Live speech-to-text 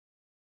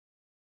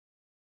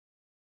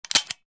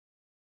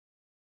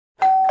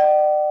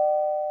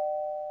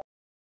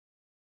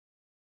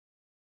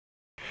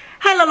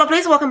Hello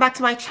lovelies, welcome back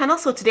to my channel.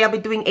 So today I'll be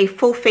doing a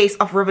full face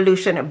of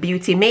Revolution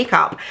Beauty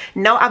makeup.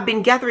 Now I've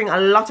been gathering a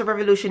lot of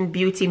Revolution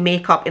Beauty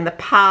makeup in the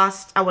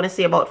past, I want to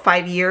say about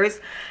 5 years,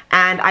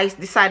 and I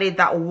decided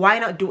that why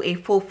not do a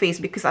full face,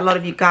 because a lot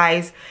of you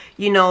guys,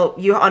 you know,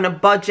 you're on a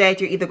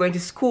budget, you're either going to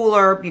school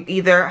or you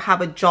either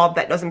have a job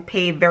that doesn't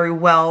pay very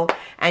well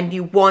and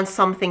you want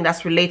something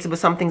that's relatable,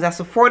 something that's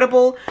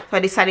affordable. So I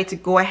decided to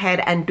go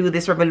ahead and do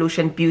this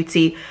Revolution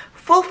Beauty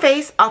full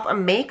face of a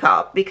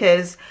makeup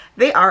because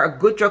they are a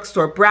good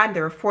drugstore brand.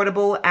 They're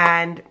affordable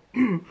and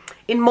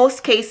in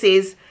most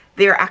cases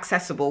they're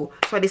accessible.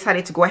 So I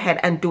decided to go ahead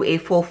and do a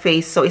full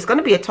face. So it's going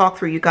to be a talk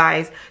through, you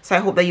guys. So I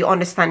hope that you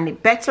understand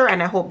it better,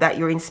 and I hope that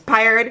you're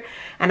inspired,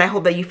 and I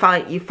hope that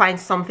you find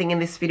something in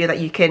this video that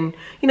you can,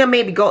 you know,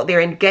 maybe go out there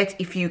and get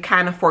if you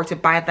can afford to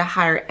buy the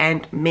higher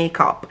end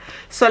makeup.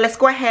 So let's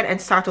go ahead and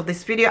start off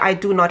this video. I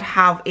do not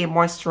have a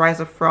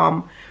moisturizer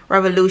from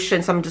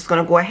Revolution, so I'm just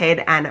going to go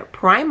ahead and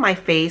prime my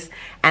face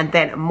and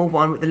then move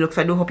on with the look.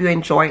 So I do hope you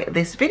enjoy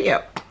this video.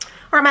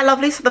 All right, my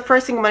lovely, so the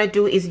first thing I'm going to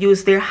do is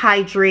use their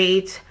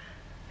hydrate,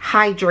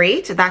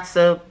 that's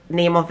the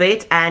name of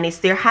it, and it's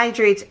their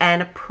hydrate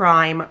and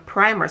prime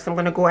primer. So I'm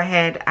going to go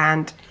ahead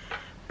and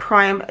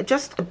prime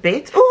just a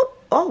bit.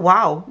 Oh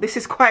wow, this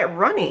is quite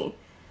runny.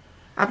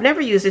 I've never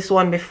used this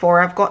one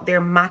before. I've got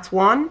their matte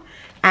one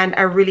and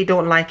I really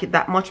don't like it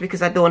that much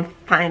because I don't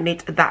find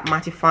it that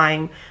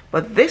mattifying,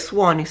 but this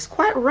one is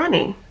quite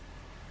runny.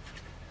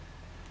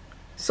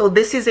 So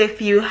this is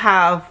if you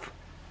have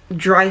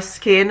dry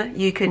skin,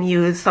 you can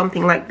use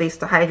something like this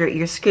to hydrate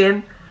your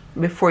skin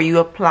before you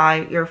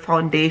apply your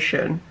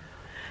foundation.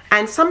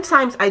 And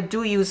sometimes I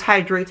do use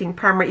hydrating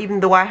primer even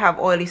though I have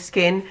oily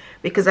skin,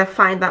 because I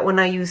find that when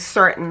I use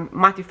certain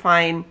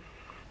mattifying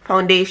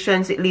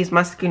foundations it leaves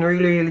my skin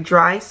really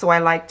dry. So I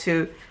like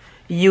to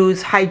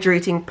use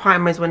hydrating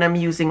primers when I'm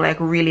using like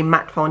really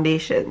matte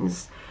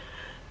foundations.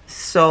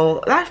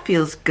 So that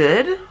feels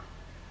good.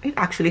 It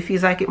actually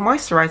feels like it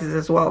moisturizes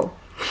as well.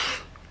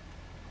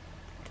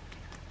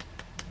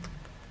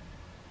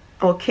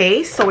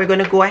 Okay, so we're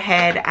going to go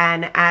ahead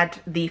and add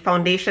the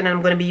foundation, and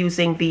I'm going to be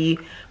using the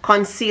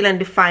Conceal and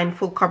Define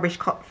Full Coverage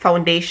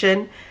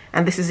Foundation,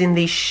 and this is in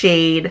the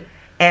shade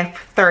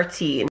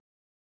F13.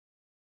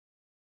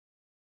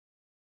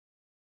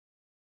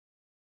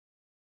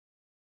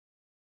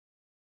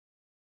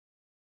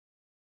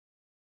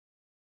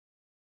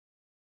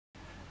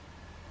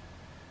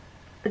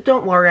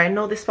 Don't worry, I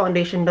know this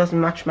foundation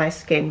doesn't match my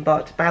skin,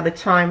 but by the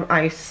time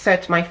I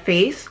set my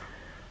face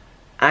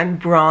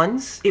and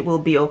bronze, it will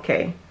be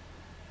okay.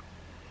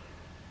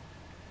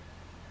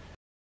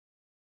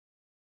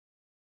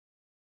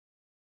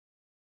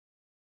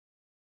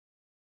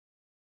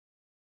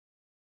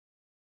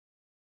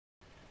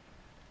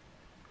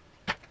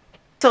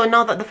 So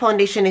now that the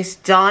foundation is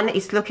done,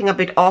 it's looking a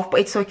bit off, but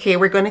it's okay.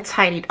 We're going to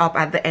tidy it up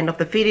at the end of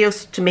the video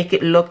to make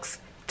it look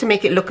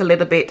a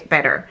little bit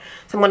better.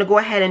 So I'm going to go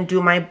ahead and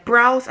do my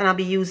brows, and I'll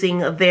be using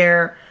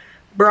their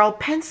brow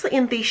pencil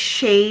in the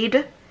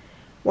shade,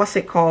 what's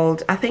it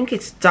called? I think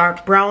it's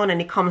dark brown,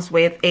 and it comes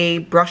with a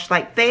brush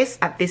like this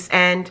at this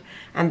end,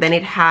 and then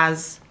it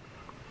has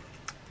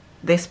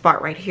this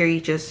part right here.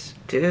 You just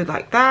do it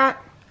like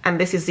that, and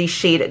this is the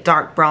shade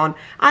dark brown.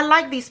 I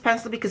like these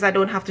pencils because I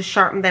don't have to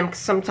sharpen them, because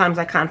sometimes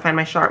I can't find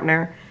my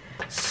sharpener.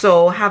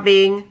 So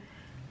having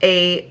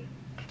a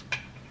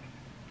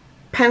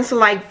pencil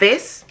like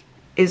this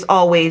is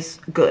always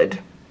good.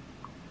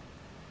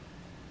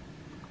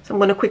 So I'm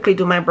going to quickly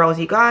do my brows,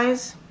 you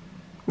guys.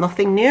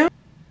 Nothing new.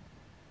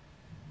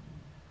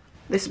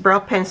 This brow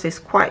pencil is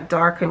quite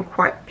dark and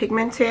quite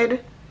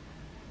pigmented,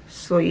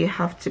 so you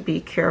have to be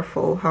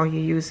careful how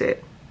you use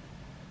it.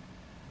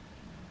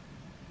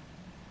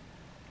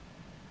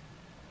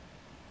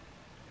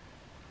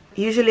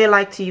 Usually I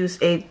like to use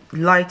a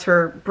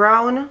lighter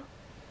brown,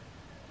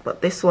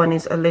 but this one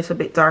is a little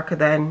bit darker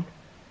than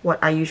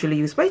what I usually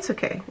use, but it's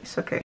okay. It's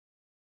okay.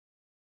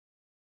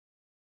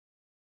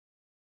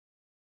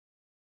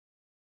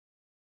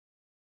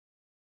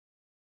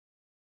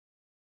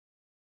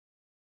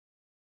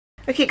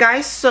 Okay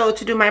guys, so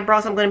to do my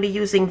brows I'm going to be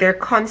using their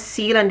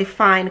Conceal and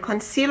Define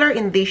concealer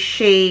in the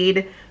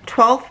shade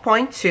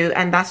 12.2,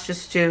 and that's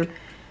just to,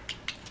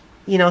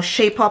 you know,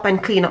 shape up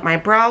and clean up my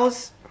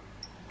brows.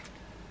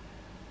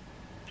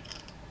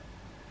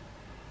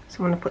 So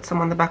I'm going to put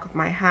some on the back of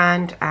my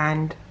hand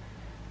and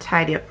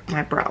tidy up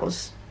my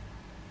brows.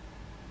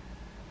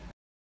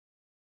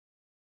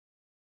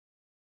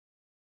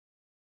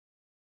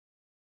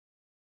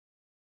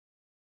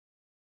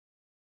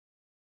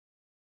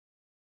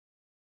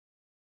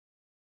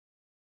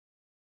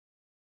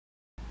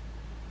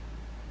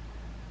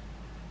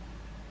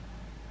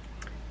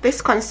 This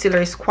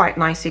concealer is quite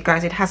nice, you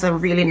guys. It has a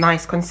really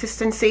nice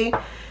consistency.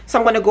 So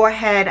I'm going to go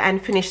ahead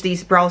and finish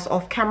these brows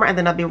off camera, and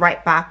then I'll be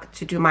right back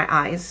to do my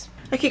eyes.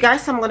 Okay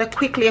guys, so I'm going to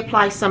quickly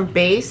apply some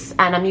base,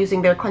 and I'm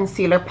using their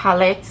concealer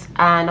palette,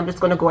 and I'm just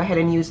going to go ahead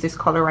and use this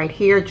color right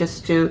here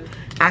just to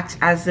act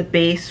as the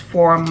base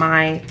for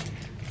my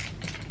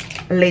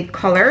lid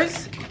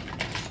colors.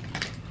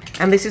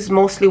 And this is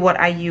mostly what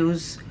I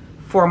use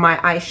for my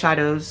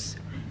eyeshadows.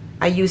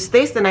 I use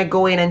this, then I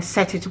go in and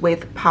set it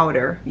with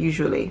powder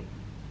usually.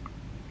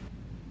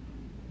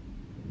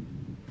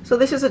 So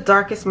this is the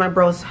darkest my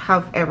brows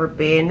have ever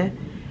been,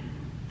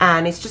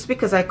 and it's just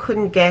because I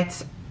couldn't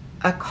get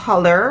a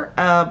color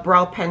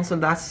brow pencil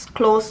that's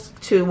close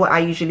to what I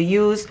usually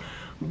use,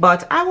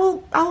 but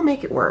I'll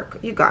make it work.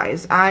 You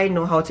guys, I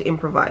know how to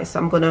improvise, so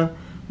I'm gonna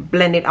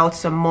blend it out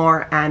some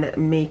more and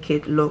make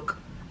it look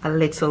a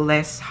little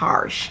less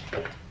harsh.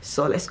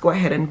 So let's go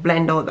ahead and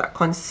blend out that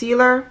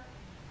concealer.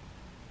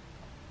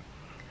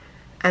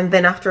 And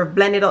then after I've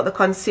blended out the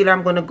concealer,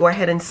 I'm going to go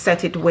ahead and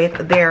set it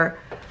with their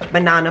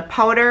banana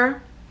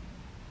powder,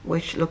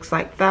 which looks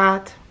like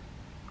that.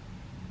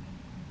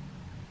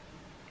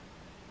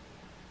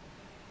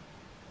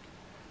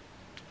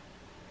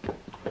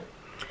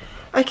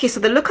 Okay, so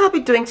the look I'll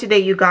be doing today,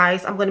 you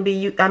guys, I'm going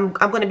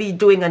to be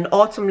doing an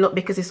autumn look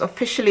because it's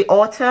officially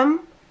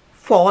autumn,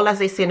 fall as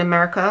they say in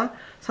America.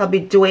 So I'll be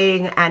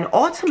doing an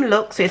autumn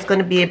look, so it's going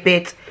to be a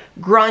bit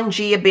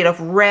grungy, a bit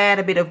of red,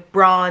 a bit of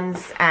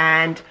bronze,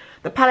 and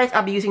the palette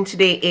I'll be using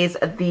today is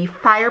the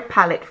Fire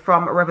palette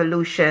from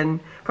Revolution,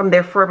 from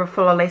their Forever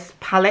Flawless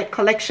palette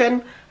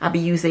collection. I'll be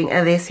using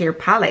this here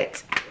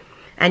palette,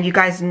 and you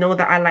guys know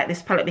that I like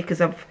this palette because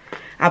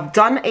I've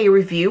done a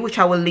review which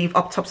I will leave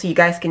up top so you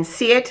guys can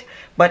see it,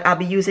 but I'll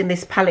be using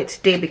this palette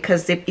today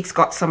because it's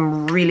got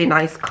some really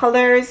nice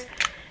colors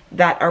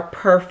that are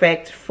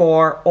perfect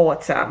for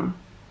autumn.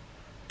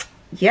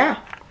 Yeah,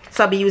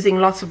 so I'll be using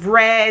lots of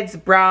reds,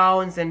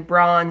 browns, and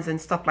bronze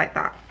and stuff like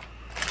that.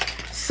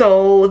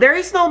 So there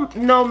is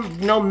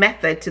no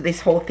method to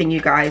this whole thing, you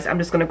guys. I'm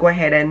just gonna go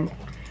ahead and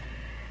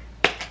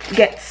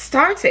get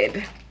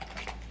started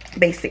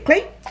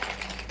basically.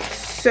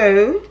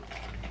 So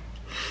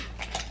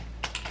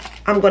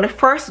I'm gonna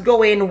first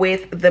go in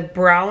with the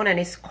brown, and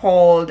it's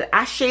called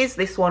Ashes.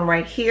 This one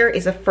right here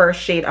is the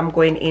first shade I'm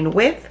going in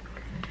with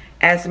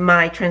as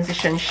my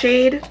transition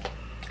shade.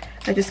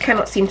 I just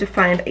cannot seem to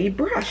find a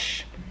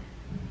brush.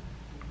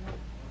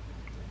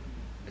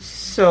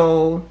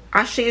 So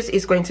Ashes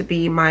is going to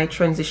be my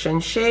transition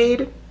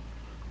shade.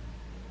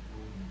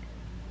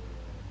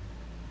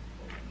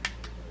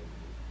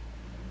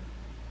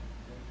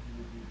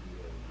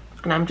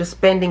 And I'm just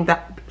blending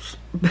that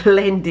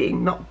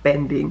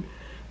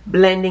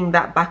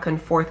back and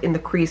forth in the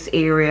crease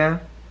area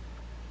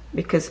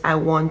because I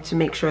want to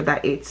make sure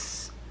that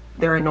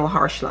there are no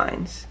harsh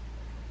lines.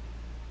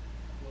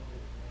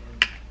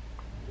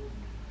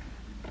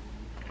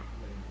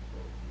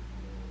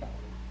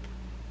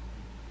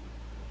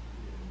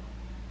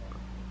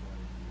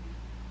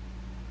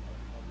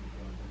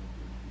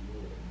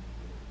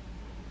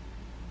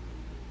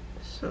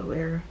 So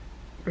we're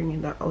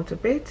bringing that out a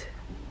bit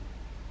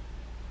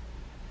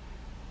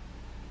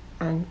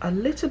and a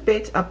little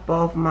bit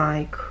above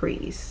my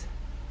crease.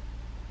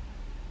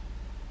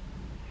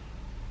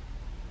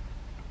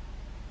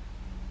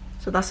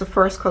 So that's the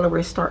first color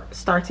we're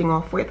starting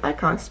off with. I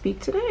can't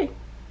speak today.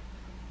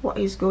 What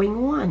is going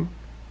on?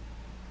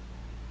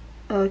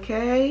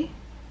 Okay.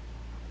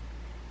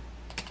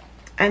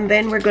 And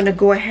then we're going to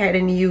go ahead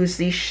and use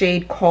the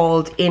shade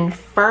called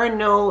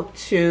Inferno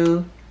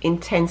to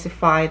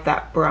intensify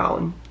that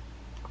brown.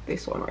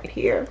 This one right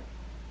here.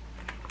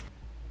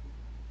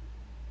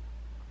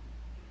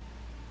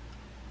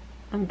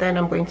 And then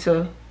I'm going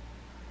to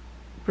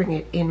bring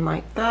it in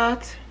like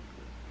that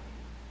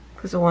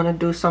because I want to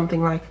do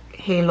something like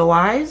halo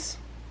eyes,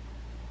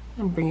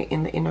 and bring it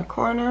in the inner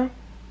corner.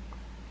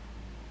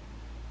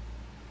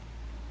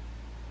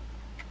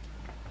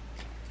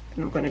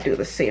 And I'm going to do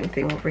the same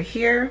thing over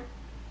here.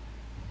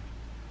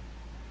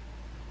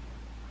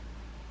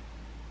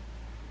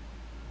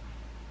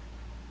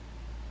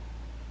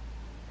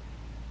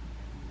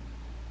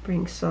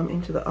 Bring some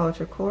into the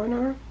outer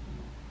corner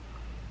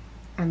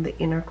and the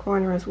inner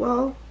corner as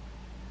well.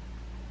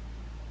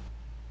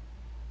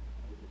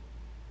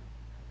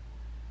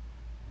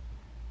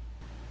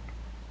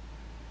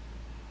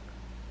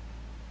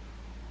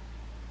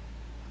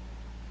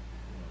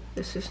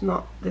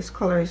 This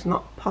color is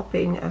not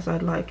popping as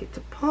I'd like it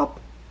to pop,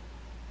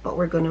 but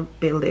we're gonna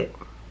build it.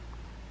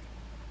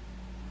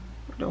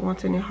 I don't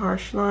want any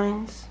harsh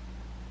lines.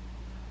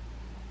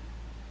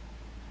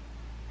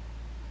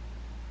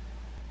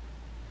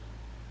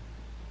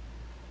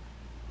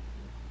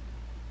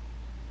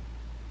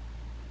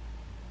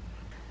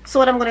 So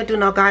what I'm going to do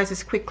now, guys,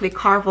 is quickly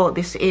carve out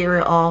this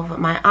area of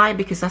my eye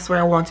because that's where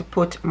I want to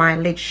put my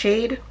lid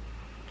shade.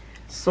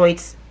 So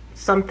it's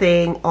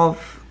something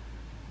of,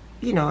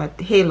 you know,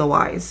 halo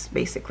eyes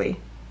basically.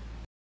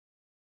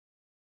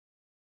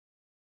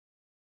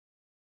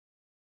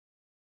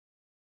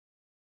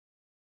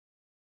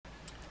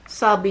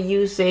 So I'll be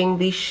using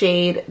the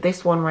shade,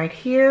 this one right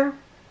here,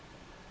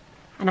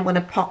 and I'm going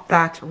to pop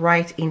that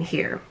right in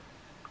here.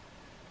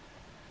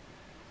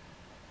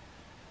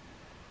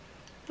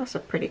 That's a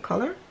pretty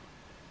color.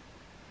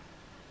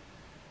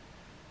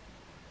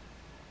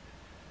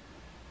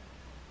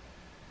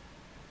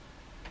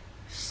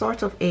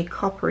 Sort of a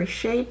coppery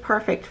shade,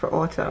 perfect for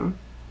autumn.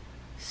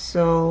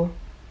 So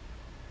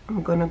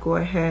I'm gonna go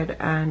ahead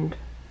and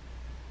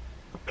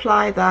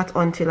apply that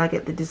until I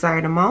get the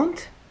desired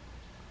amount.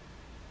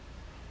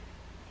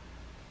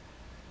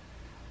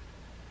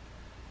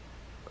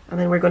 And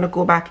then we're gonna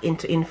go back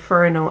into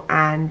Inferno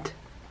and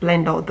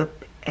blend out the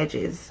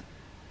edges.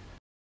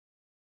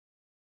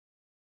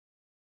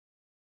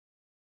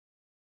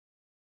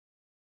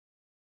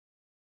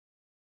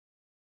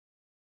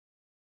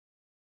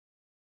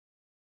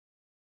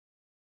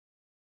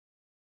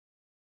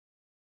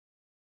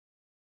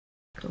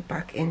 Go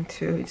back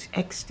into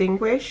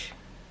Extinguish.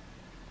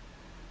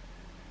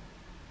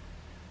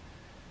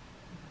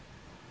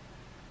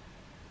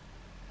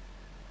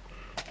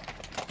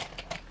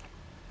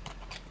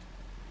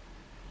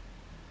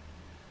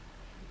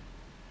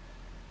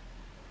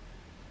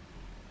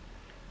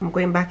 I'm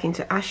going back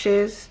into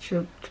Ashes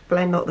to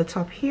blend out the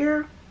top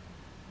here.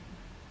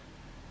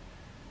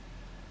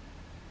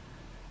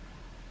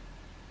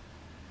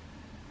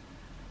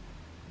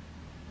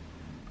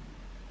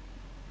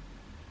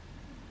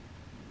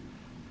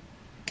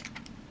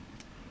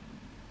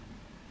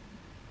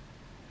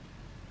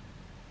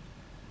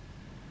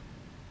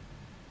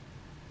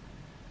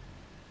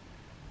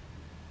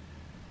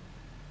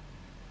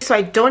 So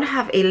I don't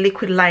have a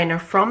liquid liner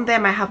from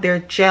them. I have their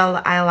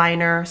gel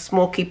eyeliner,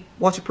 smoky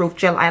waterproof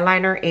gel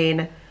eyeliner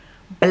in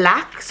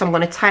black. So I'm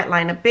going to tight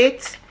line a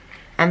bit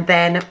and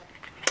then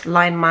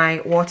line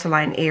my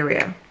waterline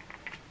area.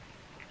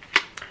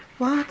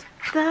 What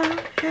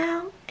the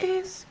hell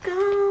is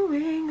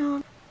going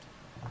on?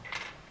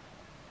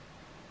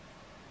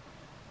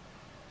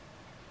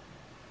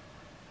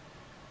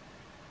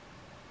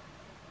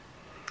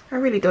 I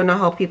really don't know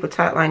how people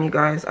tight line, you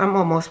guys. I'm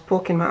almost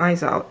poking my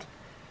eyes out.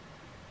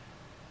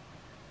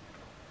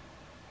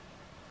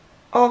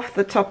 Off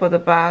the top of the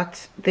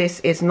bat,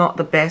 this is not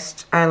the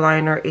best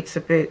eyeliner.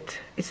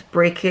 It's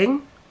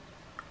breaking,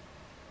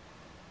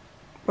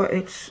 but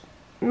it's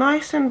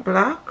nice and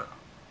black.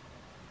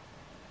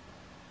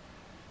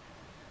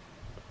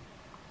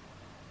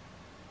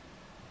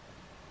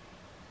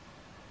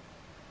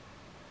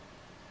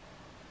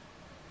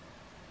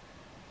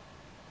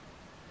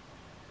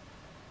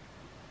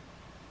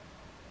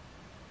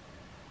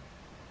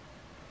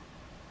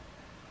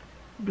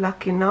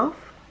 Black enough.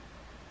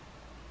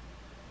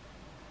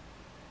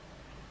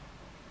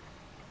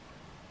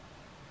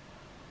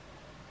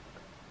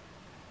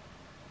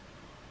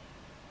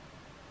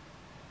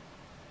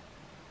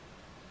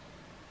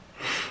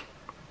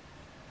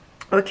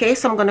 Okay,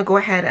 so I'm going to go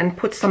ahead and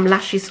put some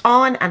lashes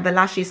on, and the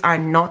lashes are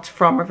not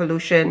from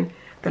Revolution.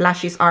 The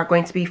lashes are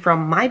going to be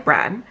from my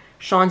brand,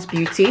 Shaunz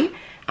Beauty,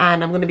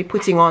 and I'm going to be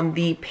putting on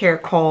the pair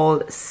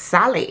called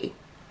Sally.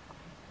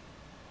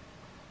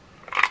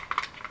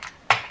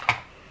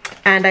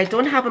 And I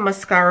don't have a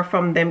mascara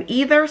from them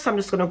either, so I'm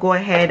just going to go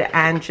ahead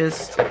and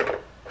just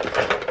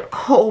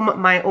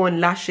comb my own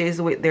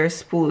lashes with their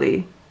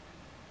spoolie.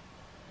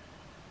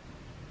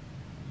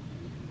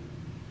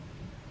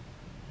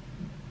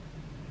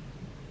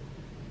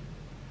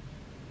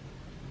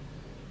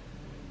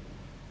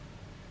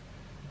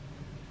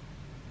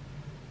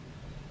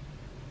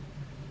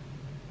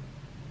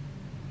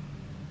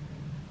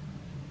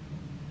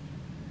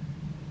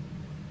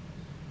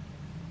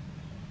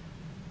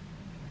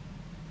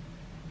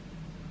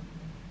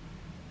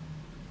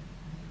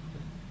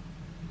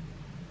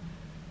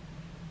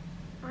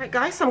 Alright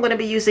guys, so I'm going to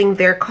be using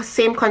their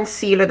same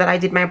concealer that I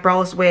did my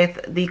brows with,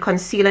 the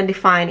Conceal and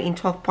Define in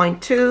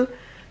 12.2,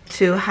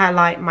 to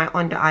highlight my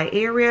under eye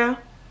area.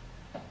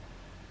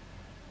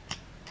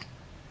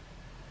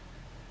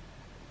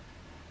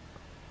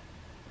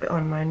 Bit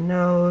on my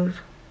nose,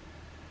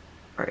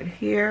 right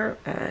here,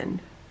 and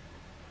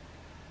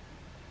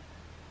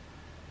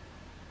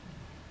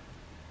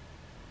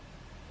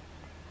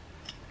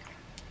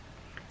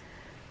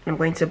I'm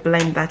going to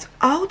blend that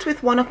out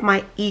with one of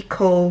my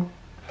Eco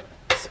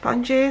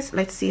sponges.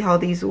 Let's see how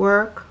these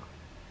work.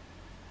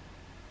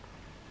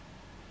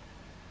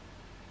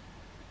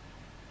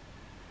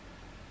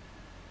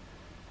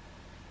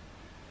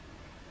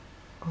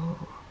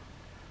 Oh,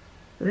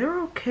 they're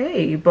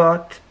okay,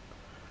 but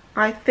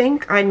I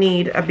think I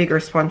need a bigger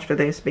sponge for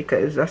this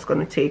because that's going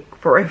to take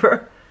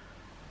forever.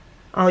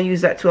 I'll use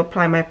that to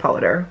apply my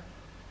powder,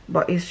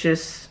 but it's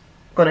just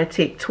going to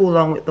take too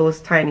long with those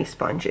tiny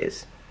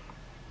sponges.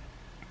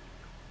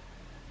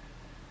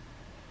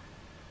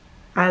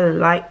 I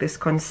like this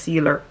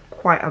concealer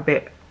quite a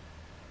bit.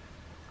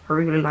 I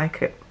really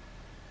like it.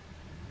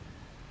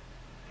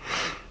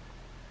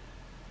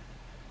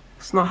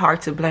 It's not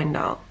hard to blend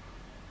out.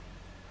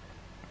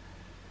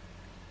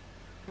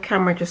 The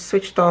camera just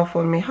switched off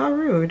on me. How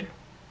rude.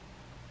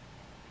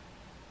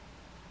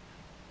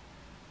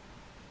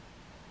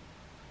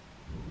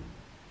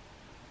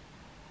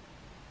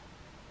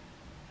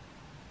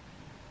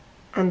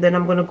 And then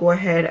I'm going to go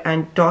ahead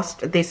and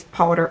dust this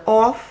powder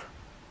off.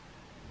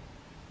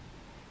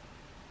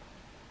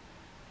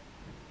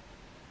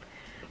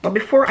 But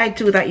before I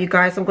do that, you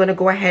guys, I'm going to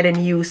go ahead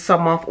and use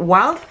some of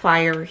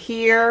Wildfire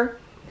here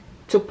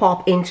to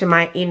pop into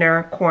my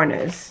inner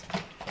corners.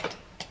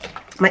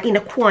 My inner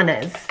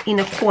corners.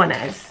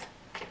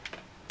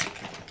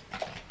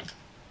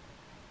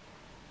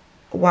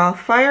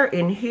 Wildfire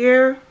in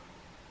here.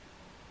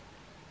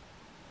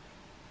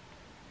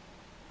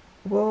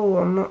 Whoa,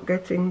 I'm not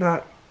getting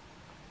that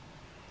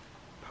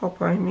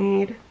pop I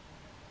need.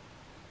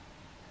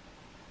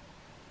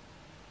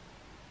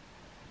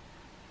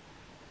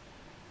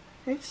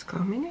 It's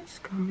coming, it's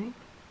coming.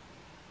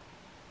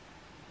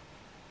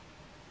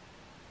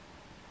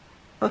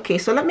 Okay,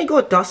 so let me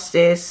go dust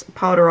this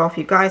powder off,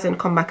 you guys, and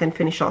come back and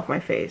finish off my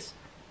face.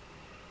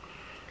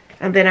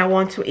 And then I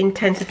want to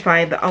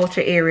intensify the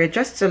outer area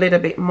just a little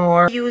bit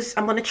more.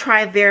 I'm going to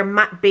try their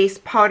matte base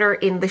powder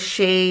in the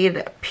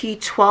shade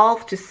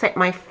P12 to set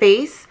my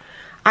face.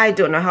 I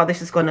don't know how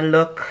this is going to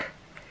look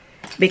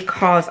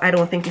because I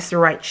don't think it's the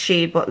right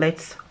shade, but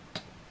let's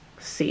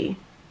see.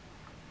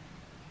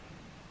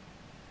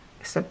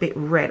 It's a bit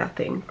red, I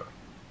think.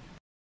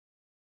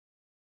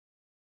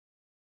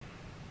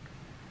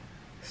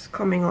 It's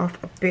coming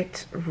off a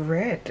bit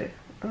red.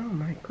 Oh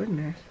my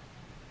goodness.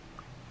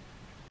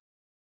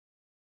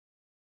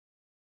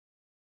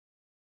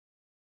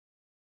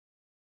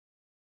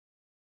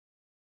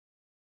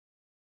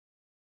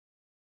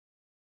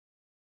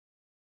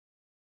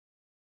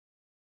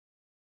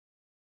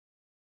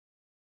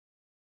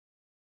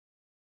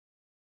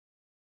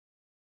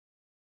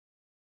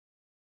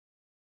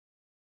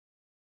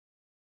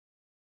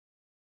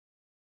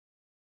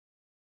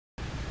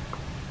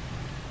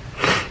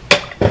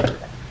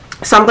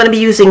 So I'm going to be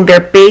using their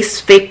Base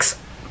Fix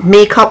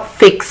Makeup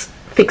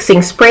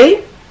Fixing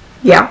Spray.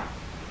 Yeah.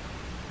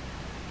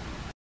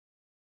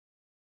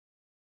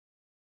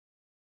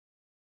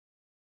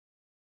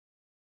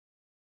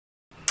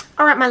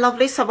 Alright my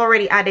lovelies, so I've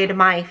already added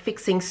my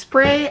fixing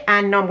spray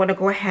and now I'm going to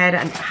go ahead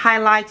and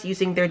highlight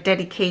using their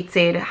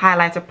dedicated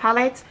highlighter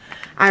palette.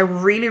 I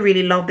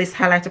really love this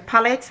highlighter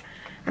palette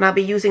and I'll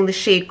be using the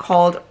shade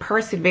called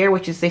Persevere,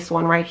 which is this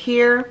one right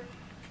here.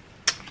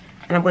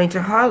 And I'm going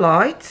to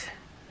highlight.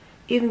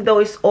 Even though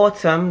it's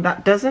autumn,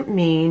 that doesn't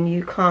mean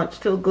you can't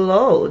still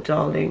glow,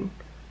 darling.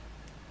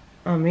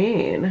 I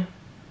mean,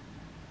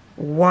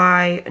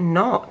 why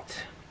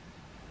not?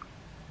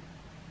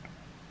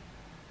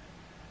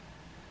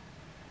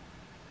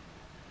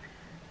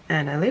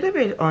 And a little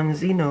bit on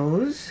the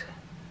nose.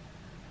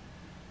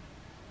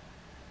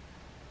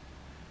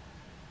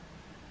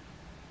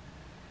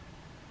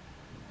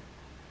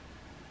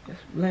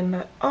 Just blend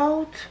that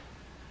out.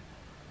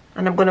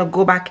 And I'm going to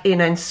go back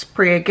in and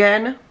spray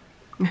again.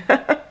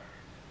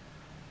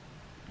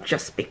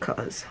 Just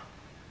because.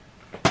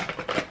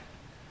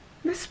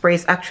 This spray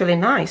is actually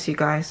nice, you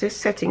guys. This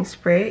setting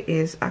spray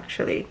is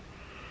actually...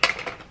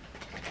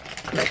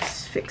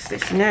 Let's fix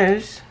this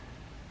nose.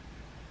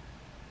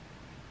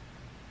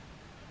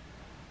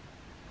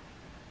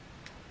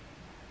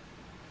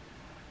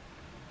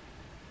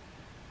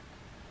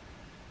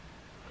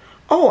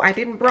 Oh, I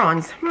didn't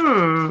bronze.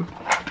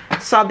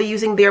 So I'll be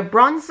using their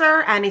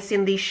bronzer and it's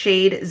in the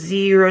shade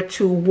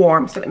 02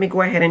 Warm. So let me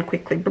go ahead and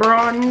quickly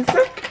bronze.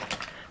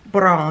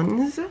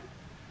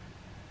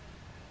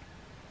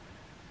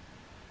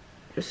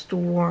 Just to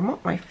warm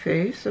up my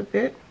face a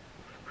bit.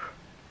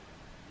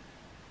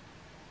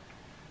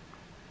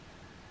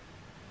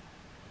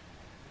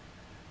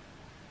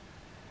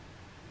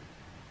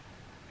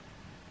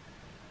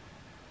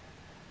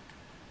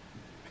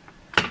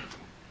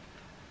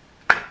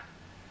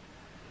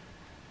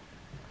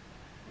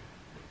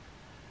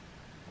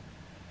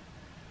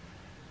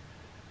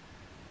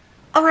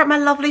 Alright my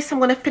lovely, so I'm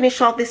going to finish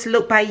off this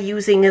look by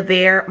using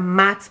their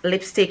matte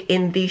lipstick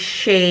in the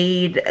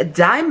shade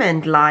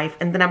Diamond Life,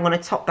 and then I'm going to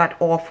top that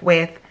off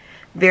with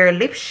their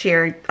lip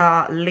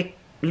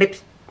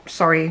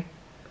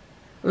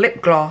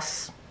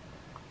gloss.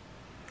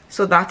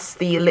 So that's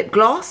the lip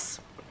gloss.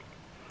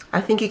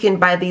 I think you can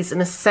buy these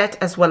in a set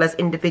as well as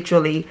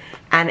individually,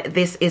 and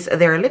this is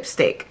their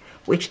lipstick,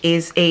 which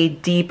is a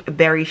deep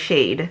berry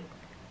shade.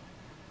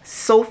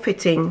 So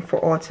fitting for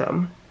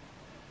autumn.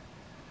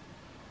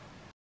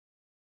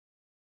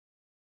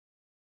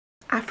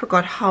 I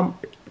forgot how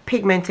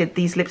pigmented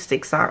these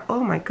lipsticks are.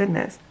 Oh my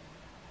goodness.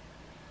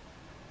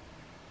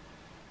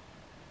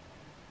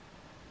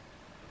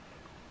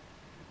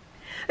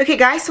 Okay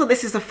guys, so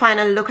this is the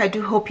final look. I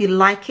do hope you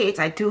like it.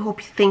 I do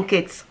hope you think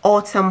it's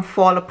autumn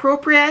fall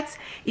appropriate.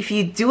 If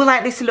you do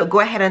like this look, go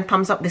ahead and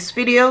thumbs up this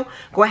video.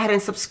 Go ahead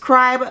and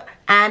subscribe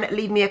and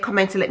leave me a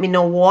comment to let me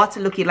know what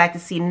look you'd like to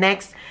see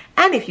next.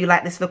 And if you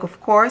like this look,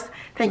 of course,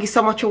 thank you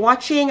so much for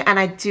watching and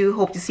I do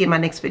hope to see you in my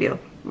next video.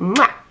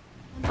 Mwah!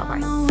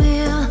 Bye-bye.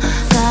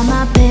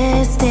 My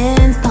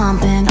pistons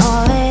pumping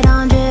always.